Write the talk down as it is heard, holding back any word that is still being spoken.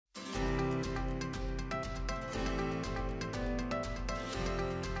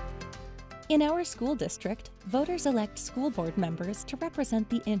In our school district, voters elect school board members to represent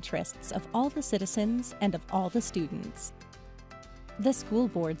the interests of all the citizens and of all the students. The school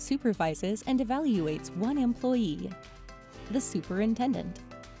board supervises and evaluates one employee, the superintendent.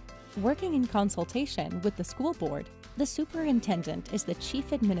 Working in consultation with the school board, the superintendent is the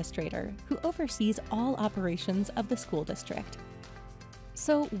chief administrator who oversees all operations of the school district.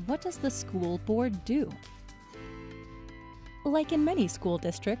 So, what does the school board do? Like in many school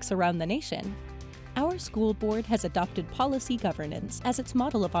districts around the nation, our school board has adopted policy governance as its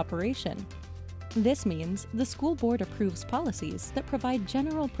model of operation. This means the school board approves policies that provide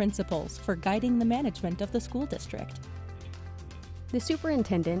general principles for guiding the management of the school district. The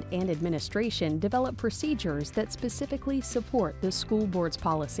superintendent and administration develop procedures that specifically support the school board's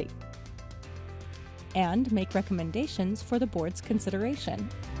policy and make recommendations for the board's consideration.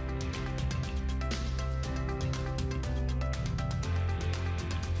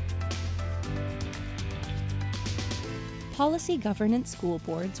 Policy governance school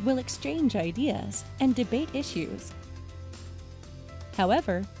boards will exchange ideas and debate issues.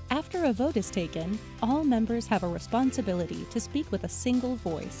 However, after a vote is taken, all members have a responsibility to speak with a single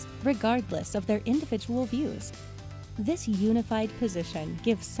voice, regardless of their individual views. This unified position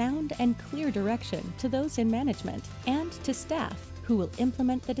gives sound and clear direction to those in management and to staff who will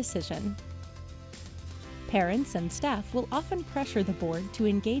implement the decision. Parents and staff will often pressure the board to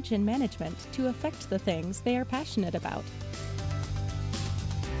engage in management to affect the things they are passionate about.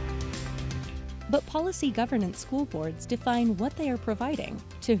 But policy governance school boards define what they are providing,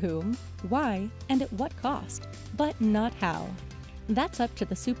 to whom, why, and at what cost, but not how. That's up to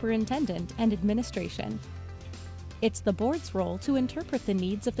the superintendent and administration. It's the board's role to interpret the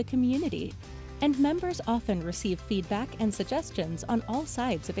needs of the community, and members often receive feedback and suggestions on all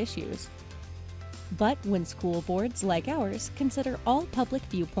sides of issues. But when school boards like ours consider all public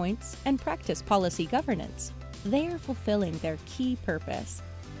viewpoints and practice policy governance, they are fulfilling their key purpose: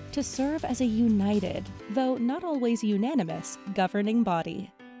 to serve as a united, though not always unanimous, governing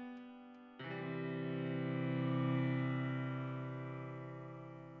body.